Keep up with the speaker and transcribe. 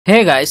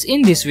Hey guys,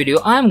 in this video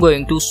I am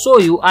going to show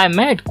you I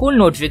made cool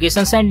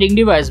notification sending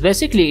device.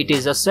 Basically it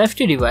is a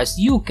safety device.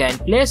 You can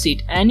place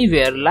it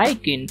anywhere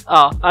like in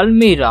a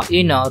almirah,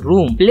 in a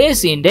room,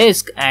 place in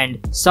desk, and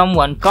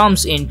someone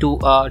comes into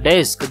a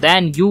desk,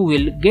 then you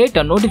will get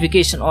a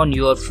notification on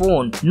your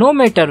phone no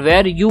matter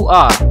where you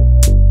are.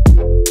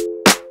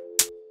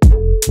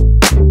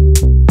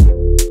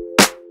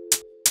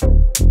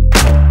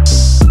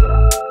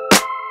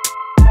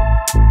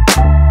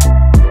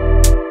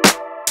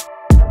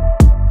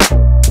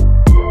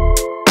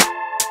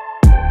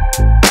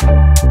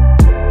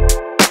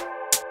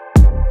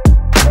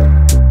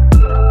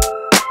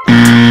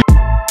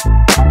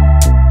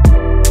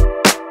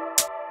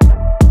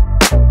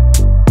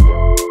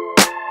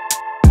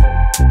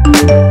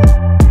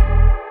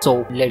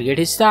 So let's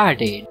get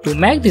started. To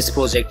make this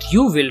project,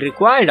 you will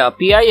require a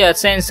Pir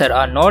sensor,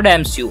 a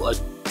Nodemcu,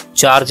 a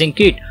charging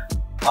kit,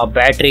 a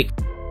battery,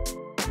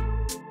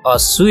 a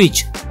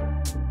switch.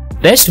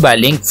 Best buy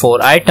link for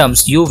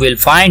items you will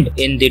find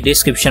in the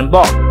description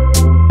box.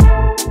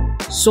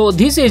 So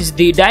this is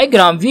the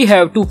diagram we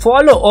have to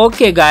follow.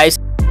 Okay guys.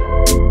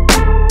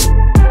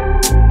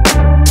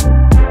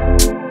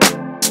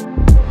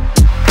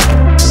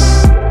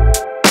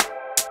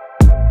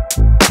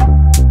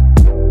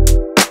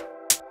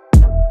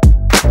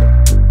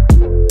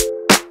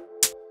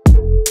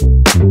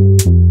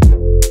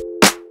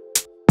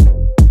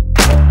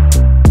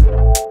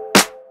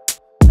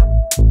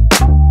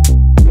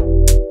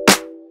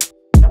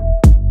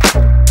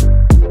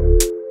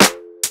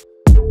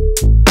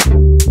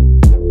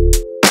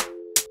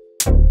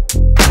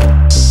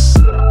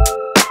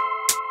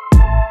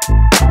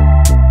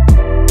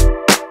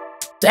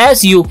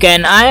 As you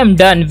can, I am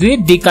done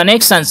with the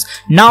connections.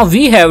 Now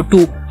we have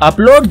to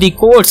upload the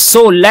code,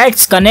 so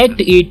let's connect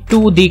it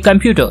to the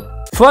computer.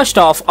 First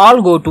off,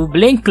 I'll go to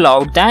Blink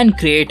Cloud, then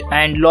create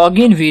and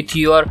login with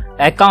your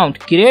account.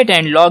 Create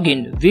and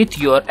login with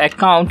your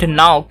account.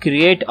 Now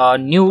create a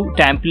new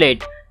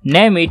template.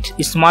 Name it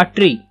Smart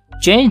Tree.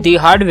 Change the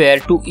hardware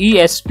to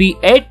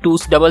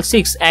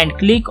ESP8266 and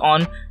click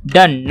on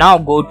Done. Now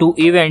go to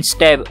Events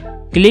tab.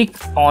 Click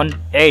on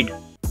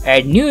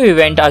Add new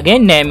event,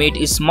 again name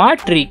it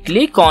Smart Tree.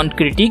 Click on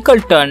Critical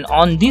Turn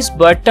on these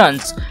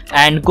buttons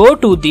and go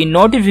to the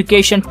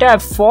Notification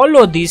tab.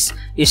 Follow these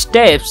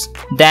steps,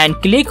 then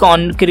click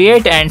on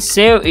Create and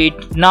save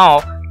it.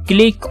 Now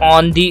click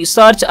on the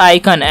search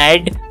icon,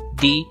 add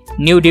the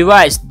new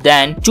device,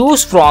 then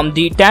choose from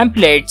the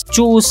templates,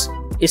 choose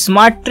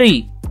Smart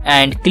Tree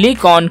and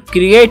click on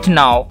Create.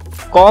 Now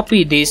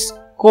copy this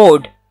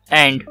code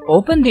and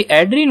open the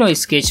Arduino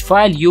sketch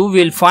file you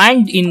will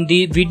find in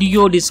the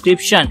video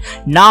description.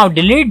 Now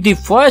delete the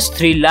first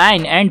 3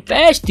 lines and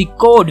paste the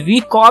code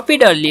we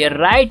copied earlier.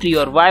 Write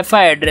your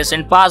Wi-Fi address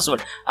and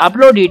password.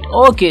 Upload it.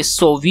 Okay,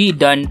 so we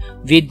done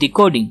with the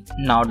coding.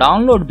 Now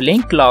download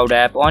Blink Cloud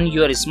app on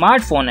your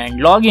smartphone and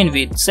log in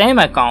with same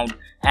account,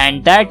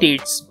 and that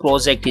its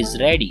project is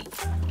ready.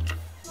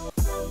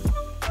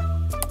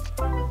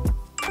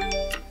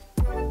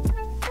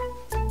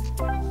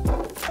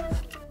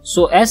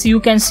 So as you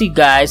can see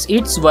guys,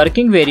 it's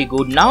working very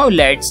good. Now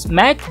let's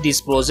make this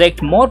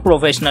project more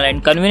professional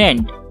and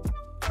convenient.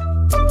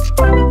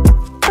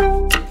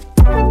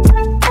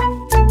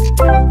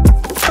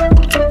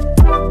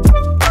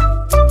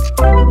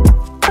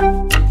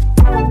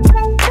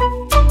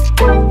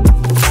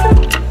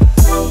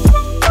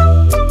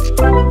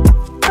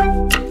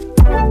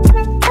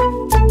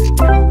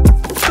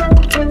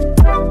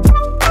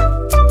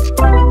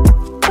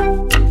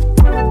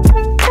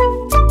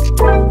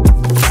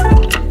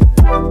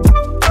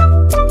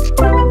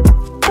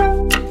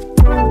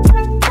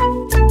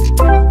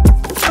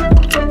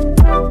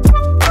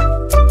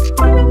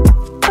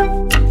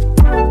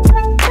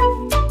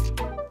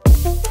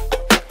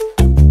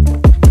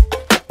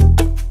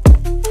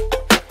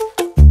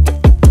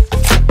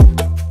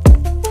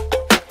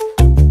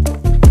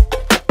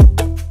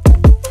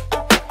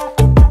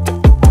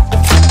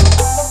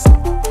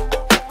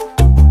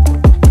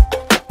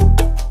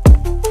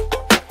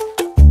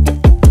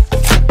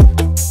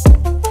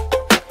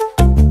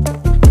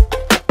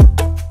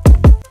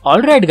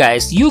 Alright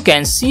guys, you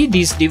can see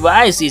this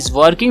device is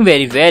working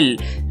very well.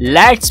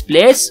 Let's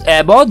place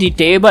above the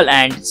table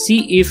and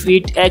see if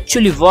it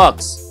actually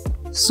works.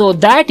 So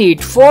that's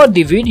it for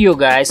the video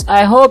guys.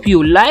 I hope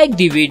you like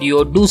the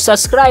video. Do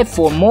subscribe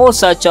for more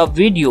such a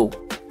video.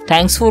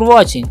 Thanks for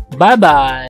watching. Bye bye.